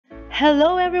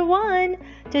Hello everyone!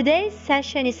 Today's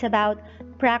session is about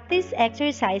practice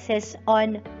exercises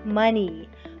on money.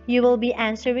 You will be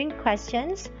answering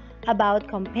questions about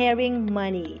comparing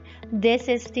money. This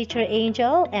is Teacher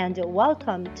Angel and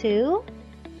welcome to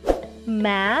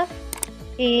Math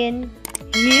in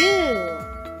You.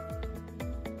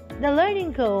 The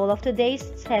learning goal of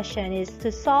today's session is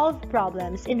to solve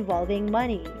problems involving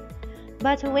money.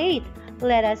 But wait,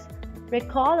 let us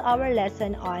recall our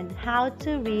lesson on how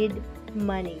to read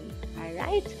money.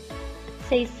 Alright?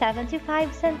 Say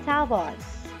 75 centavos.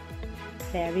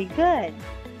 Very good.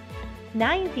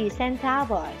 90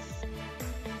 centavos.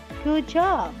 Good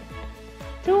job.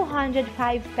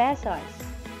 205 pesos.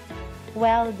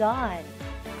 Well done.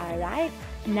 Alright?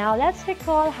 Now let's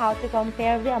recall how to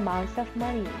compare the amounts of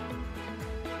money.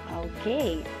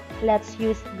 Okay. Let's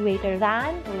use greater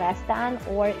than, less than,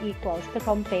 or equals to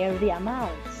compare the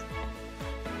amounts.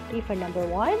 Okay, for number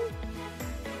 1,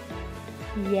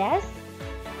 yes,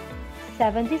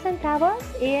 70 centavos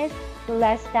is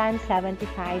less than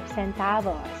 75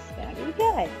 centavos. Very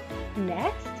good.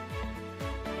 Next,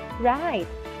 right,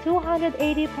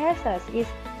 280 pesos is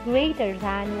greater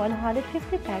than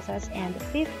 150 pesos and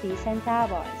 50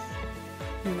 centavos.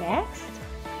 Next,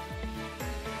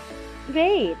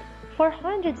 great,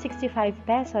 465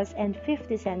 pesos and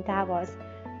 50 centavos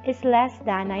is less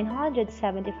than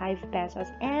 975 pesos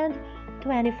and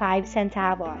 25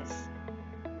 centavos.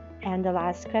 And the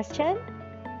last question?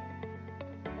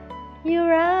 You're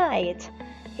right.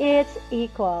 It's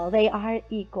equal. They are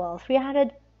equal.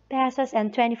 300 pesos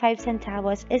and 25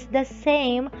 centavos is the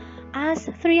same as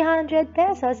 300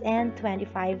 pesos and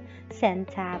 25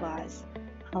 centavos.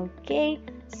 Okay,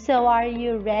 so are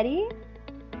you ready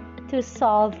to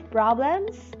solve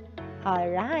problems?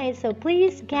 Alright, so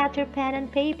please get your pen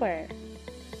and paper.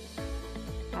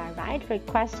 Alright, for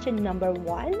question number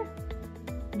 1,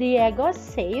 Diego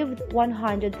saved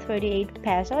 138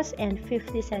 pesos and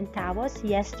 50 centavos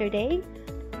yesterday,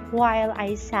 while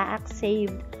Isaac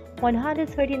saved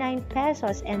 139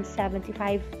 pesos and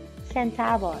 75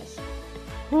 centavos.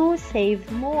 Who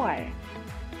saved more?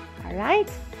 Alright,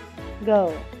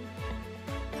 go.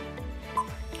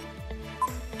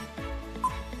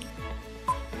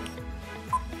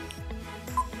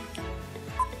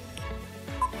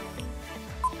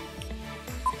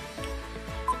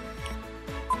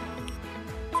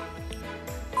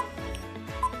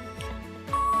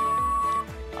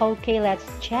 Okay, let's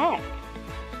check.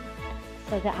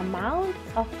 So the amount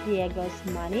of Diego's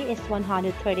money is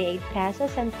 138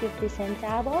 pesos and 50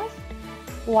 centavos,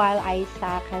 while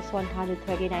Isaac has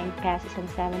 139 pesos and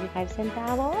 75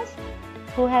 centavos.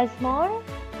 Who has more?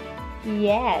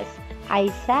 Yes,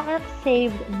 Isaac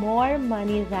saved more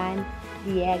money than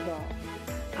Diego.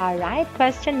 Alright,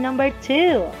 question number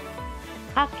 2.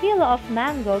 A kilo of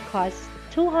mango costs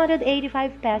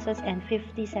 285 pesos and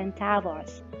 50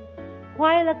 centavos.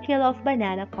 While a kilo of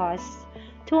banana costs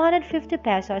 250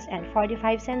 pesos and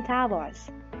 45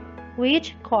 centavos.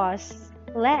 Which costs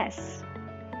less?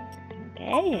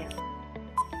 Okay.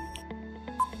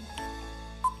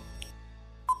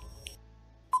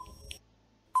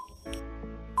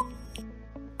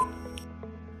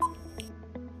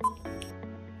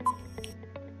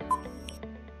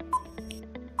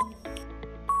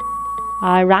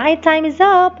 Alright, time is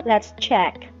up. Let's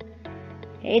check.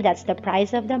 Okay, that's the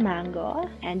price of the mango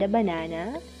and the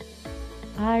banana.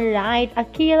 Alright, a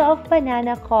kilo of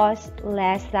banana costs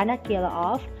less than a kilo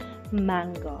of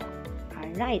mango.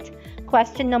 Alright,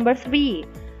 question number 3.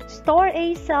 Store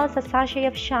A sells a sachet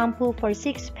of shampoo for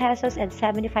 6 pesos and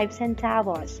 75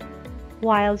 centavos,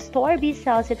 while Store B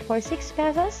sells it for 6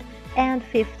 pesos and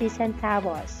 50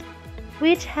 centavos.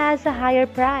 Which has a higher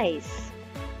price?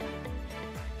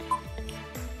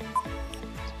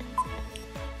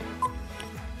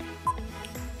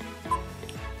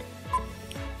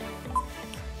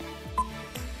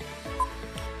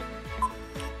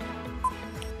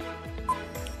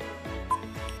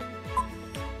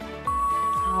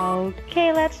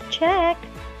 Okay, let's check.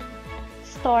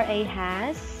 Store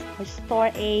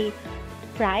A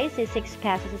price is 6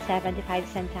 pesos and 75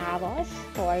 centavos.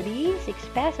 Store B, 6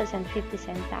 pesos and 50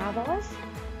 centavos.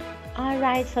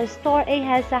 Alright, so Store A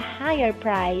has a higher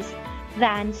price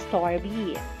than Store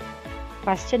B.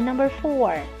 Question number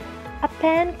 4. A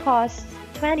pen costs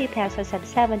 20 pesos and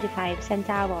 75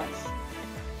 centavos.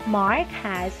 Mark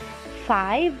has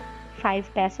 5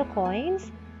 peso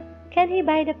coins. Can he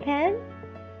buy the pen?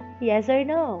 Yes or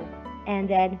no? And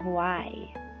then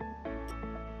why?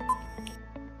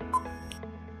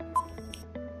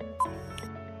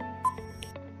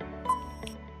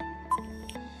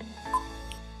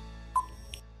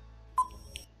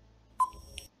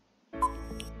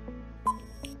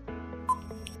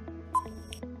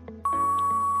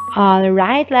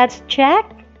 Alright, let's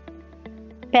check.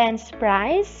 Pen's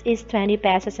price is 20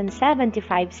 pesos and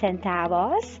 75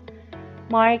 centavos.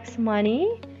 Mark's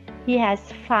money, he has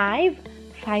 5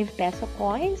 peso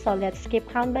coins. So let's skip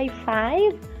count by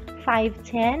 5,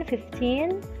 10,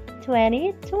 15,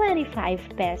 20, 25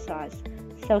 pesos.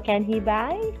 So can he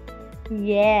buy?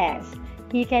 Yes,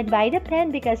 he can buy the pen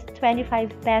because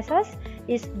 25 pesos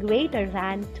is greater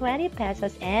than 20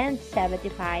 pesos and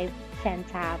 75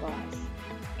 centavos.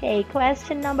 Okay,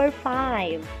 question number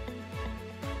 5.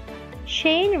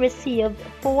 Shane received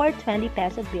 4 20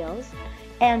 peso bills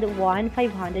and 1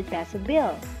 500 peso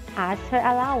bill as her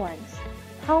allowance.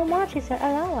 How much is her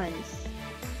allowance?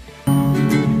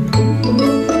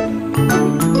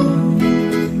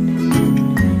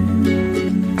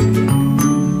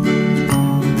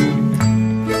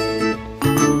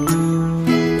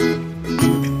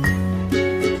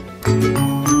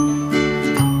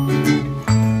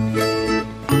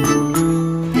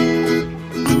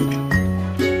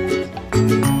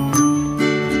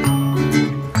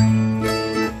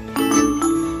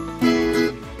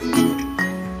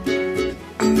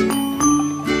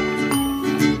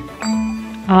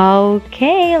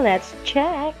 Okay, let's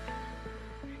check.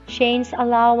 Shane's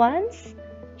allowance,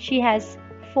 she has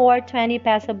 4 20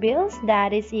 peso bills,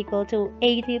 that is equal to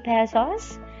 80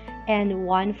 pesos, and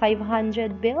 1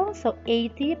 500 bill, so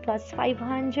 80 plus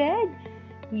 500,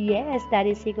 yes, that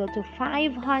is equal to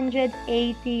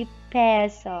 580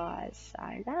 pesos.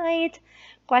 Alright,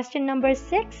 question number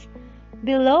 6.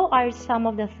 Below are some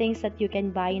of the things that you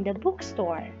can buy in the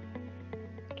bookstore.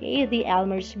 Okay, the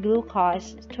Elmer's glue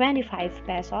costs 25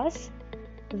 pesos.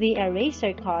 The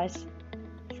eraser costs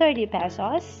 30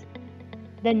 pesos.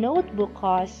 The notebook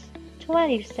costs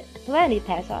 20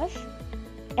 pesos.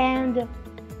 And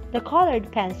the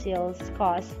colored pencils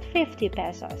cost 50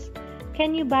 pesos.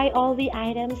 Can you buy all the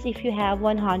items if you have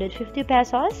 150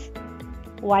 pesos?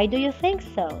 Why do you think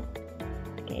so?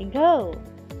 Okay, go!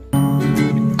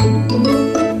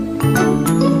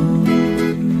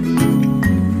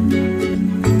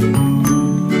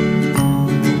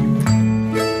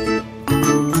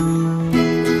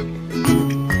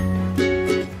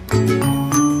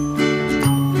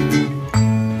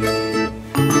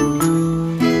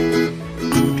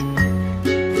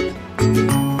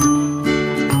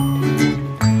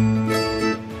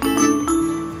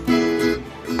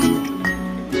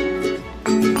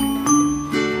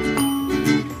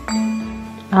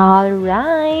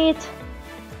 Alright,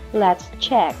 let's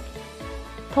check.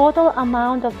 Total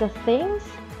amount of the things,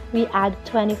 we add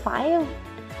 25,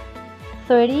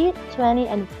 30, 20,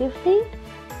 and 50.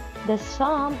 The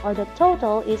sum or the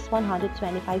total is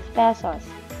 125 pesos.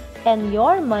 And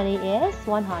your money is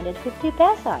 150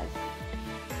 pesos.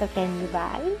 So can you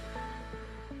buy?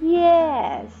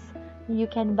 Yes, you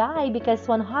can buy because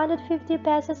 150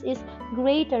 pesos is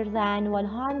greater than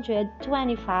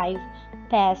 125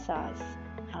 pesos.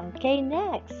 Okay,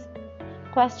 next.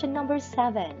 Question number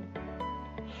 7.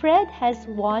 Fred has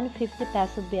 1 50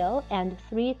 peso bill and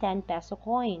 3 10 peso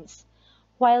coins,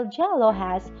 while Jello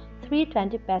has 3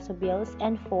 20 peso bills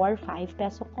and 4 5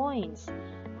 peso coins.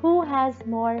 Who has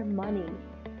more money?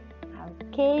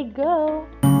 Okay, go!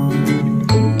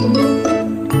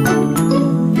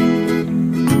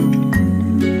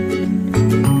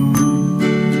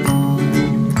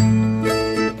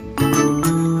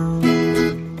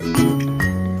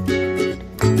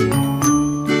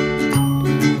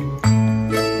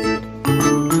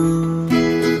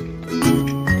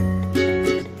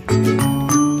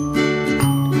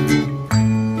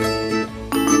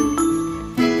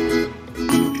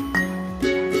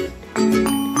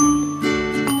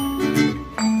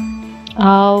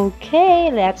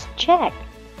 Okay, let's check.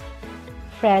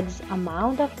 Fred's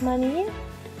amount of money.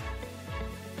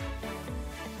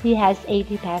 He has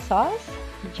 80 pesos.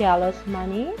 Jello's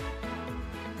money.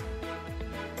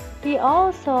 He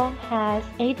also has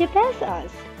 80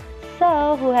 pesos.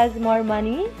 So, who has more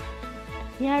money?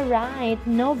 Yeah, right.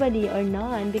 Nobody or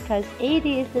none, because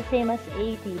 80 is the same as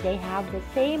 80. They have the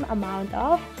same amount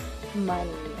of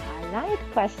money. Alright,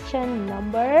 question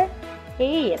number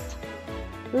 8.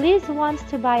 Liz wants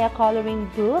to buy a coloring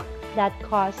book that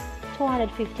costs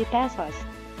 250 pesos.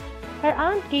 Her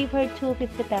aunt gave her 2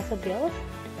 50 peso bills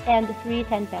and 3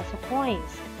 10 peso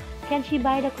coins. Can she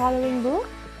buy the coloring book?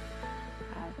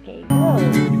 Okay, go!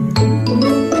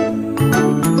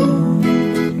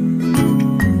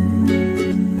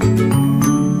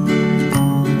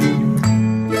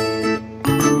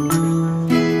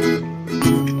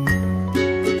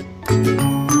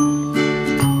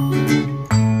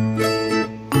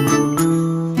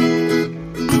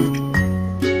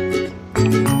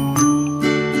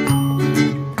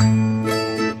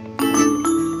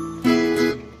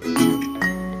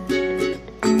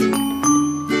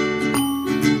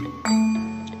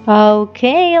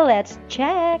 Okay, let's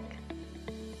check.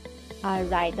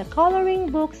 Alright, the coloring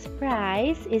book's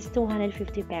price is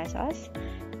 250 pesos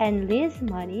and Liz's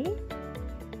money,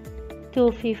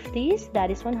 250s,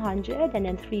 that is 100, and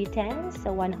then 3 tens,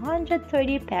 so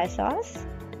 130 pesos.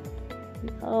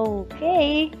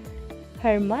 Okay,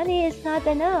 her money is not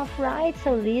enough, right?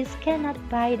 So Liz cannot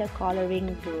buy the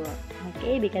coloring book,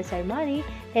 okay, because her money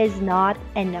is not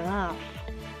enough.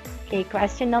 Okay,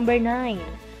 question number 9.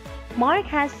 Mark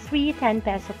has 3 10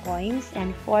 peso coins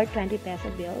and 4 20 peso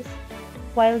bills,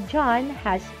 while John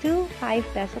has 2 5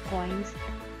 peso coins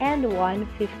and 1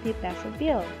 50 peso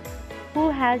bill. Who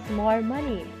has more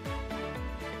money?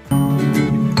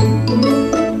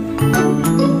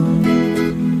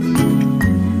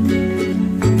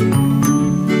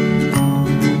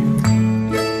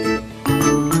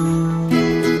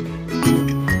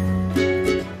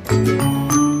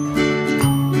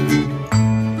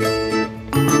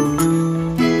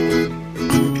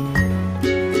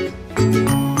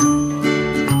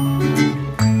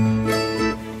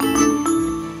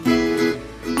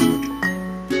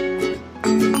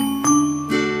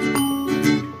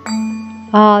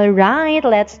 Alright,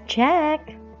 let's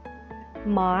check.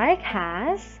 Mark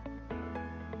has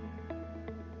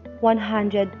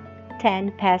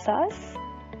 110 pesos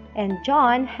and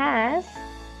John has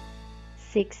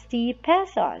 60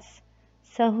 pesos.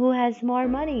 So who has more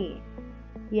money?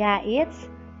 Yeah, it's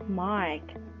Mark.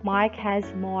 Mark has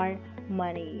more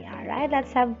money. Alright,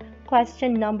 let's have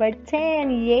question number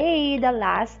 10. Yay, the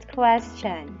last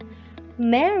question.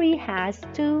 Mary has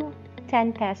 2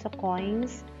 10 peso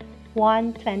coins,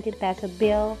 1 20 peso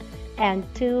bill, and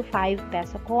 2 5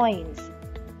 peso coins,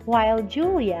 while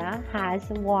Julia has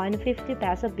 1 50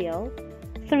 peso bill,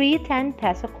 3 10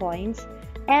 peso coins,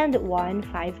 and 1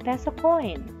 5 peso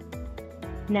coin.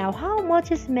 Now, how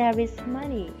much is Mary's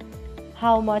money?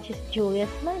 How much is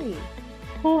Julia's money?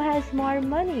 Who has more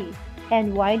money?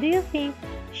 And why do you think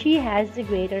she has the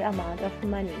greater amount of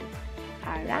money?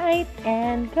 Alright,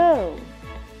 and go!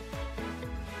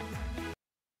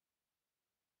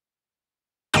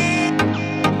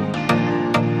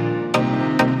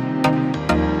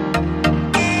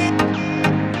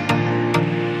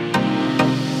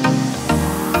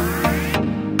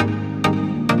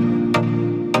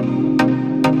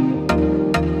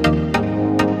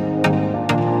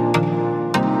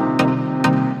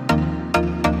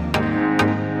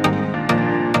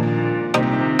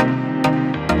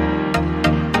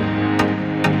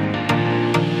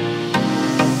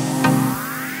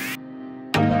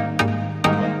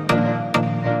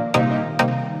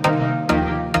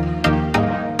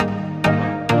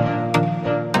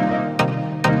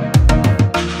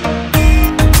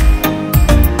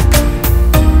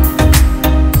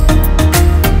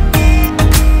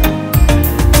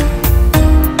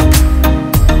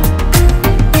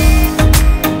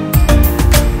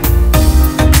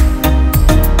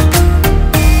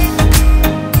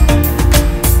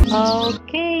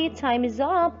 Time is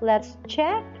up. Let's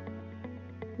check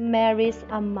Mary's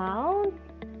amount.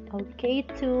 Okay,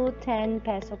 2 10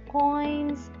 peso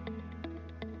coins,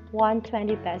 1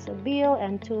 20 peso bill,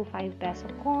 and 2 5 peso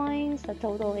coins. The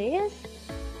total is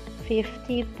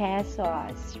 50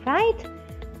 pesos, right?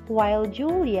 While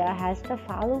Julia has the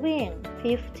following: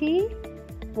 50,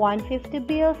 1 50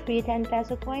 bill, 3 10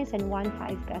 peso coins, and 1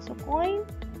 5 peso coin.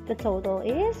 The total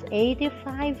is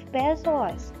 85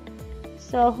 pesos.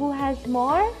 So who has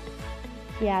more?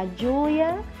 Yeah,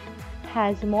 Julia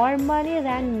has more money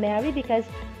than Mary because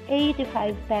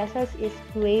 85 pesos is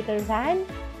greater than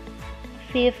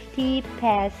 50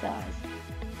 pesos.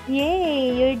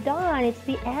 Yay, you're done. It's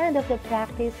the end of the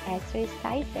practice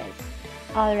exercises.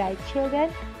 Alright,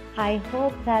 children, I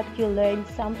hope that you learned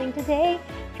something today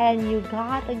and you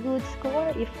got a good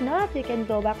score. If not, you can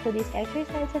go back to these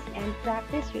exercises and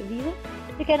practice review.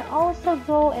 You can also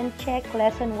go and check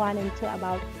lesson 1 and 2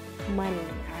 about money.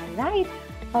 Alright?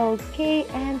 Okay,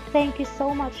 and thank you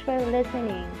so much for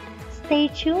listening. Stay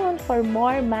tuned for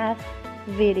more math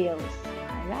videos.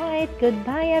 Alright,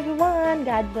 goodbye everyone.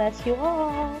 God bless you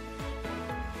all.